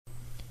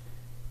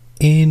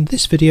In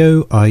this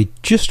video I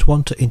just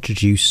want to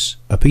introduce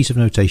a piece of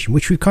notation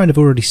which we've kind of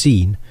already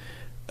seen,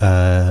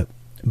 but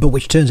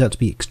which turns out to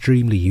be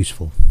extremely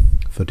useful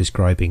for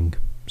describing,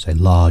 say,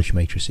 large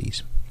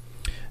matrices.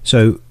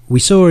 So we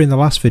saw in the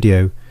last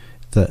video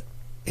that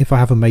if I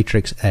have a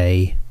matrix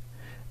A,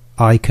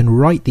 I can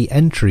write the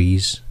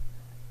entries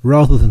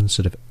rather than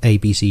sort of A,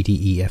 B, C,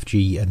 D, E, F,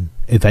 G and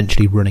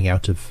eventually running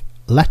out of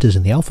letters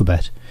in the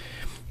alphabet.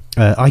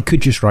 I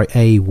could just write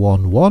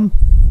A11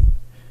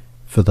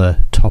 for the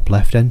top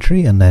left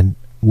entry and then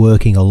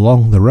working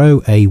along the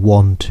row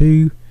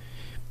A12,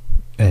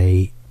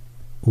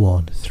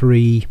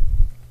 A13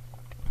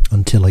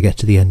 until I get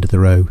to the end of the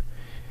row,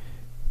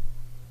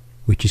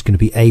 which is going to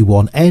be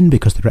A1n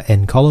because there are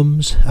n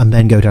columns, and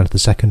then go down to the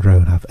second row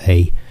and have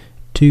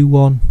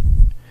A21,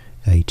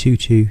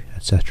 A22,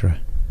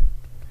 etc.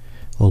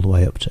 all the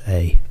way up to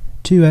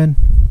A2n,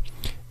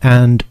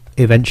 and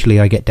eventually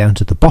I get down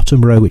to the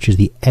bottom row, which is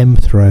the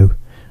mth row,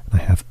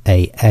 and I have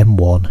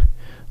AM1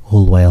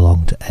 all the way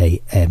along to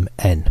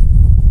AMN.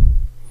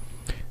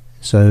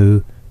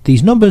 So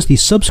these numbers,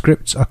 these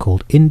subscripts, are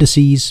called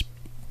indices,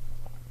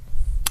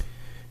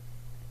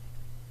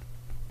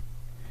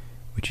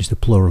 which is the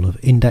plural of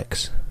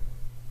index,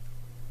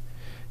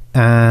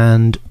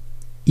 and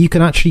you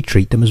can actually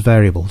treat them as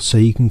variables. So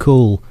you can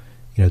call,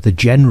 the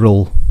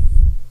general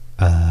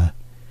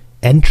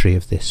entry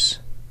of this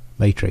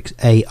matrix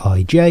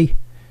Aij,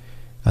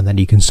 and then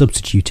you can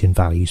substitute in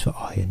values for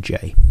I and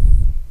j.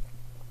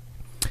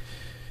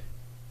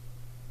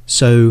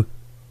 So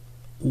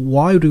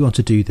why would we want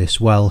to do this?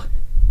 Well,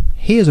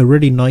 here's a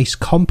really nice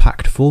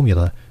compact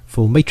formula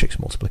for matrix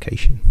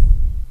multiplication.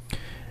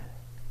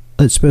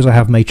 Let's suppose I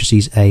have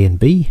matrices A and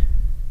B.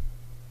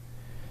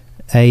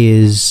 A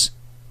is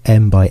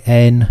m by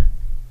n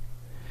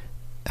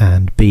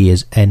and B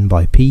is n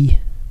by p.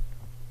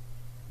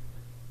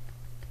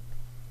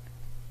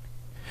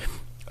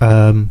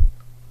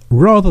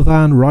 Rather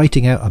than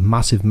writing out a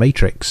massive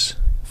matrix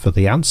for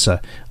the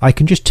answer, I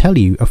can just tell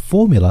you a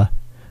formula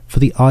for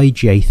the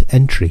ijth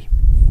entry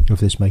of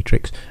this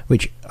matrix,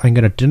 which I'm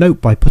going to denote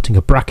by putting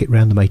a bracket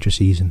around the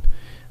matrices and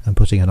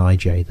putting an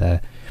ij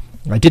there.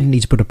 I didn't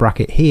need to put a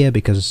bracket here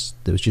because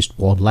there was just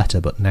one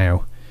letter, but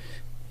now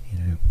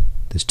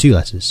there's two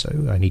letters,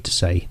 so I need to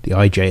say the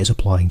ij is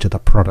applying to the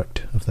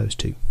product of those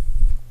two.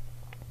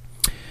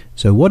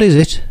 So what is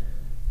it?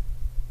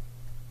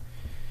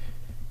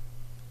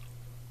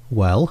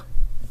 Well,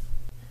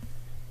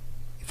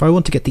 if I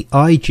want to get the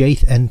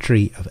ijth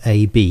entry of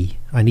AB,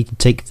 I need to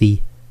take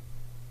the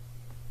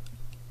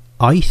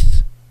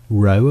ith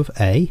row of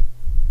A,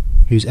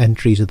 whose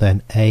entries are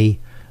then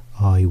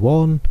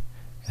AI1,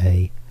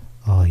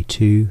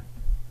 AI2,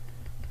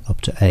 up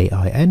to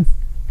AIN,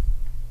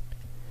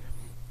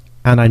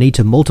 and I need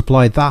to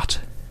multiply that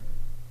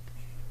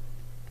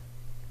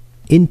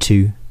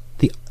into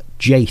the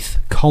jth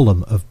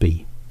column of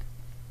B,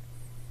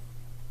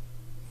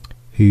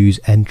 whose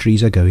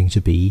entries are going to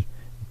be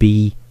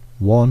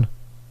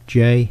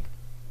B1j,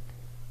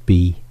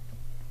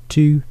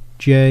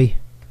 B2j,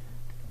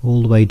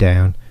 all the way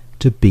down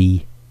to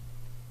BNJ.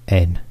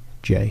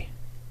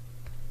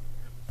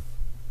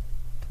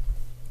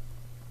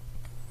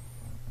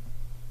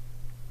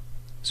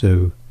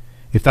 So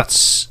if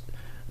that's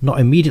not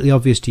immediately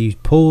obvious to you,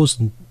 pause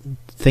and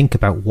think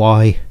about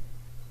why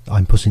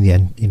I'm putting the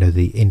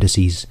the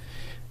indices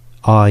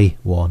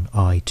I1,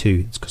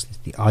 I2. It's because it's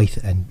the ith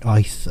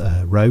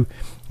row,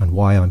 and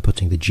why I'm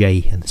putting the j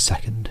in the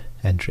second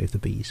entry of the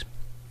B's.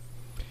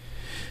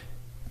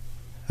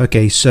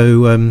 Okay,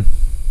 so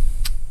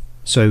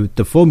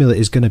the formula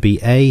is going to be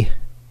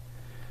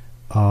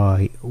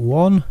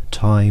AI1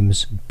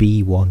 times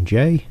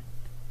B1j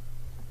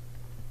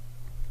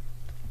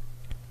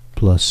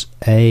plus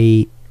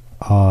AI2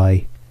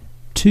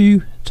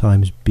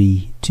 times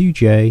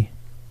B2j.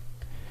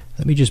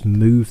 Let me just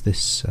move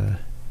this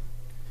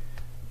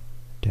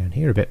down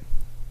here a bit,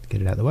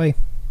 get it out of the way,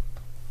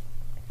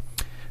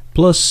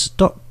 plus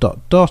dot dot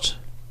dot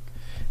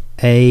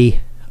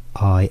AIN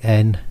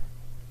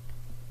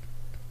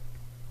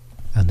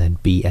and then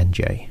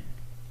BNJ.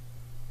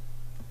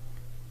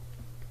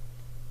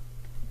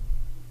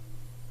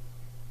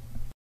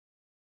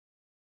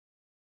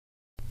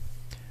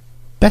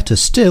 Better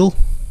still,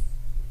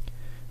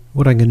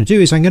 what I'm going to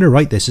do is I'm going to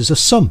write this as a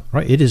sum,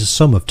 right? It is a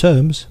sum of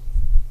terms.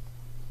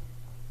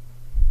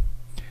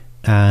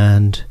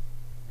 And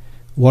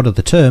what are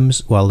the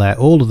terms? Well, they're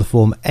all of the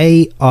form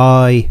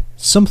AI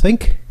something,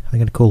 I'm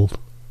going to call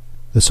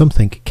the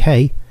something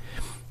K,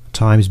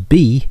 times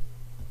B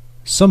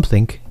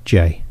something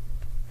J.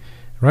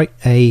 Right,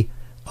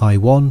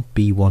 AI1,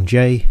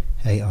 B1J,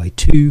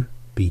 AI2,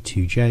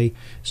 B2J.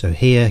 So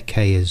here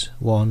K is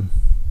 1,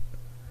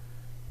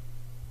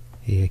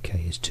 here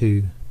K is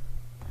 2,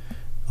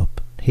 up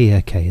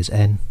here K is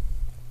N.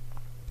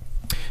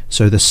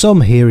 So the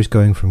sum here is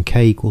going from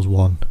K equals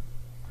 1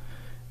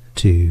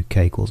 to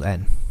K equals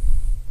N.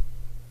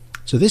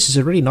 So this is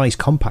a really nice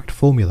compact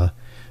formula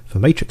for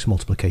matrix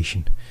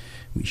multiplication,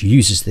 which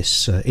uses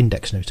this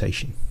index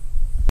notation.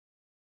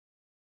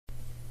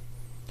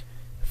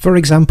 For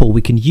example,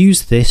 we can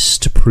use this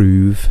to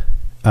prove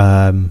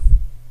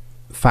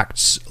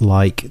facts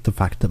like the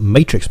fact that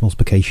matrix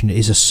multiplication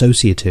is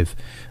associative,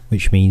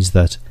 which means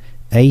that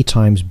A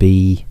times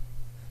B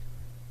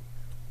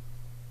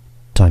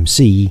times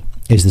C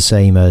is the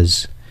same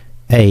as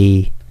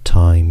A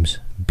times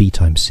B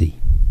times C.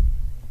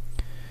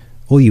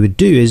 All you would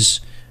do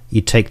is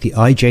you'd take the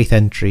ijth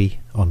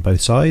entry on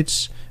both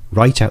sides,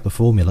 write out the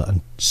formula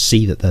and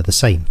see that they're the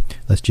same.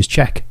 Let's just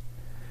check.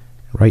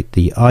 Right,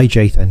 the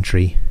ijth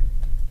entry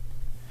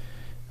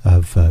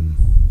of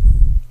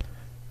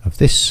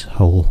this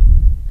whole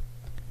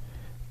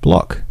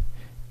block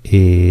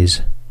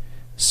is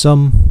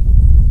sum.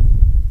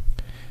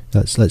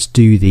 Let's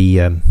do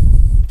the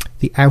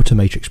outer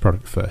matrix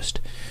product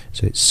first.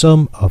 So it's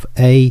sum of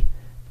A,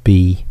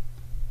 B,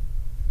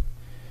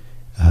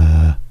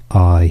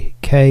 I,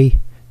 K,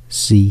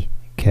 C,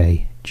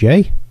 K,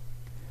 J,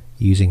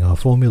 using our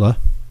formula,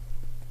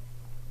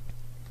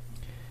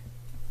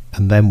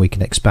 and then we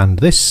can expand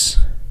this.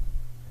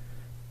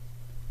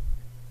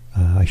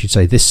 I should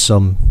say this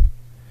sum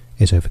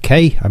is over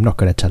K. I'm not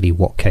going to tell you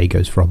what K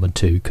goes from and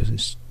to because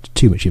it's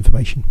too much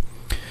information.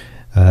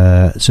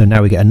 So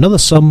now we get another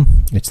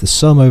sum. It's the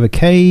sum over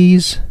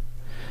K's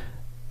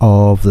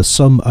of the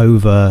sum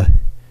over,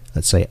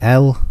 let's say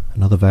L,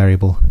 another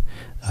variable,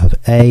 of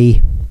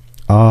A,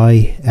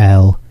 I,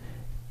 L,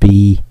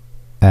 B,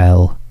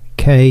 L,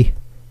 K,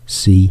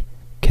 C,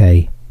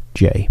 K,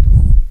 J.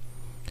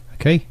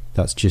 Okay,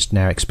 that's just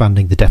now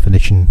expanding the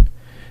definition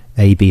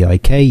A, B, I,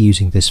 K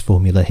using this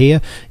formula here.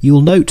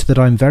 You'll note that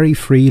I'm very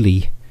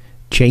freely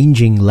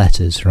changing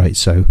letters, right?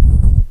 So,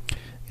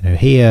 you know,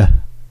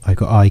 here I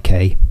got I,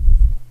 K.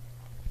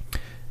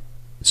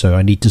 So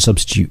I need to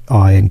substitute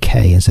I and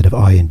K instead of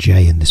I and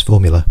J in this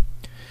formula.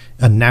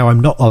 And now I'm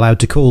not allowed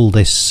to call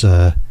this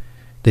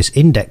this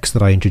index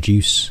that I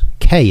introduce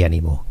K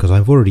anymore, because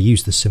I've already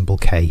used the symbol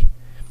K.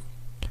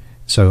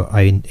 So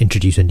I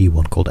introduce a new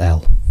one called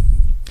L.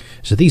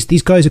 So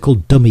these guys are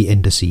called dummy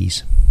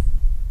indices.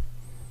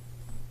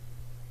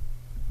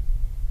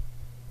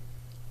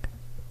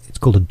 It's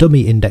called a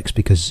dummy index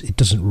because it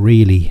doesn't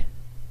really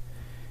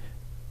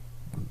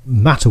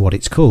matter what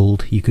it's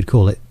called. You could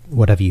call it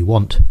whatever you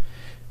want,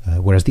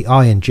 whereas the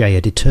I and J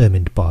are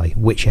determined by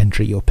which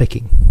entry you're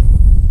picking.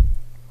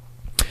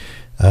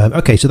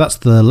 Okay, so that's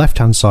the left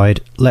hand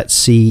side. Let's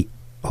see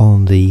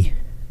on the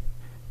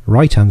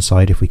right hand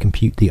side, if we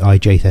compute the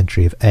ijth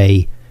entry of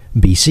A,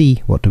 B,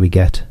 C, what do we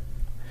get?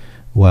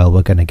 Well,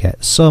 we're going to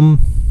get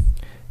sum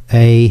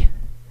A,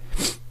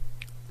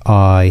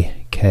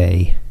 I,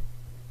 K,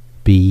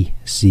 B,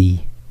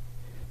 C,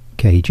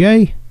 K,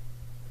 J.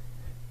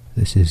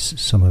 This is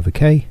sum over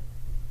K.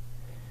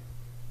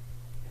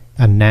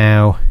 And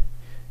now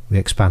we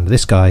expand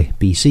this guy,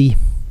 B, C,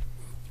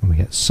 and we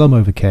get sum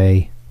over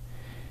K,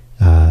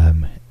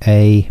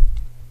 A,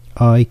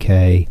 I,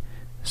 K,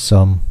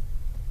 sum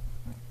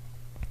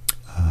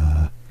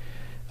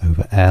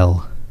over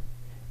L,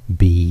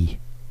 B,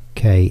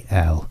 K,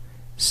 L,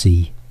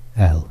 C,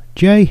 L,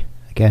 J.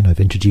 Again, I've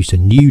introduced a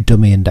new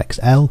dummy index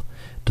L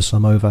to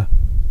sum over.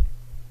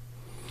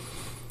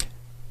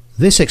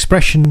 This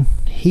expression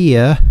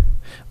here,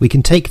 we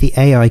can take the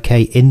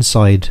AIK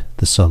inside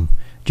the sum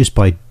just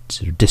by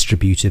sort of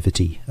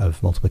distributivity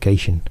of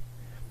multiplication.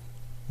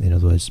 In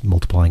other words,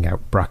 multiplying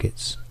out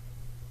brackets.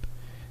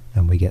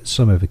 And we get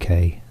sum over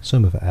K,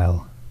 sum over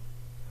L,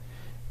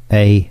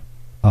 A,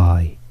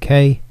 I,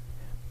 K,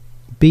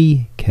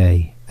 B,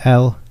 K,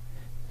 L,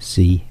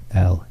 C,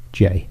 L,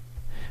 J.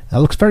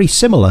 That looks very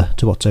similar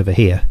to what's over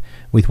here,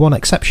 with one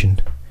exception,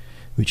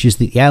 which is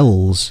the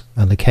L's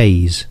and the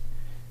K's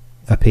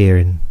appear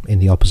in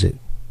the opposite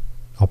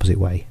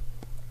way.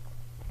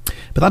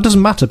 But that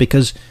doesn't matter,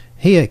 because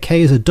here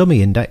K is a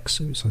dummy index,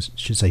 so I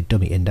should say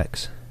dummy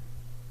index,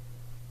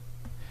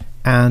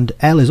 and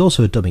L is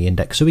also a dummy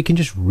index, so we can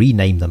just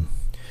rename them.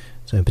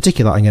 So in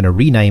particular, I'm going to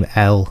rename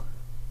L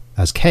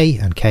as K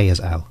and K as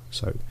L.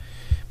 So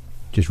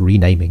just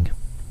renaming.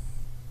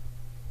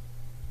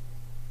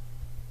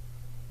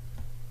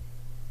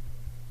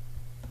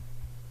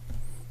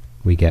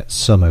 We get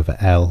sum over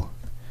L,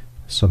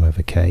 sum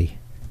over K,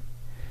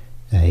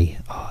 A,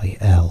 I,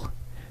 L,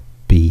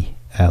 B,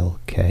 L,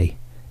 K,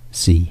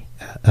 C,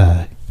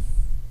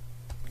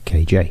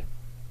 K, J.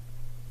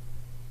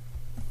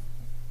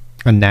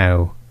 And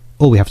now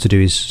all we have to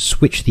do is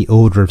switch the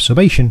order of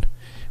summation,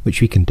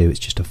 which we can do. It's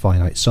just a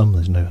finite sum,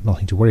 there's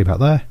nothing to worry about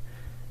there.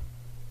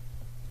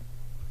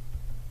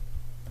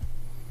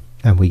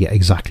 And we get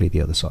exactly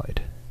the other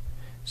side.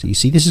 So you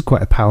see, this is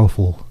quite a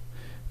powerful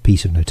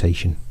piece of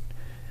notation.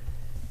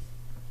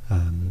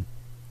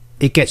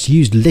 It gets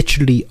used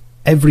literally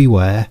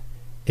everywhere.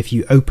 If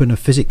you open a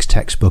physics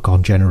textbook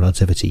on general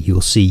relativity,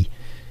 you'll see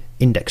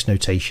index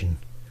notation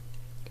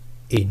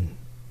in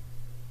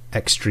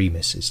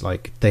extremis. It's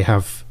like they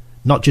have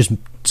not just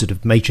sort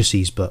of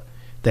matrices, but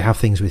they have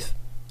things with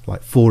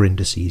like 4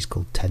 indices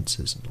called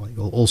tensors, and like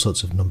all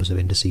sorts of numbers of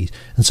indices,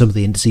 and some of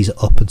the indices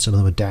are up and some of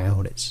them are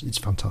down. It's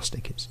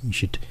fantastic. You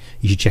should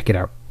check it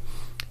out.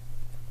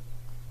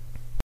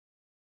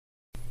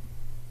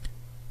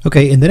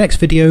 Okay, in the next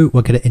video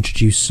we're going to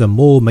introduce some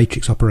more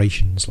matrix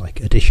operations like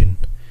addition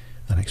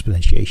and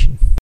exponentiation.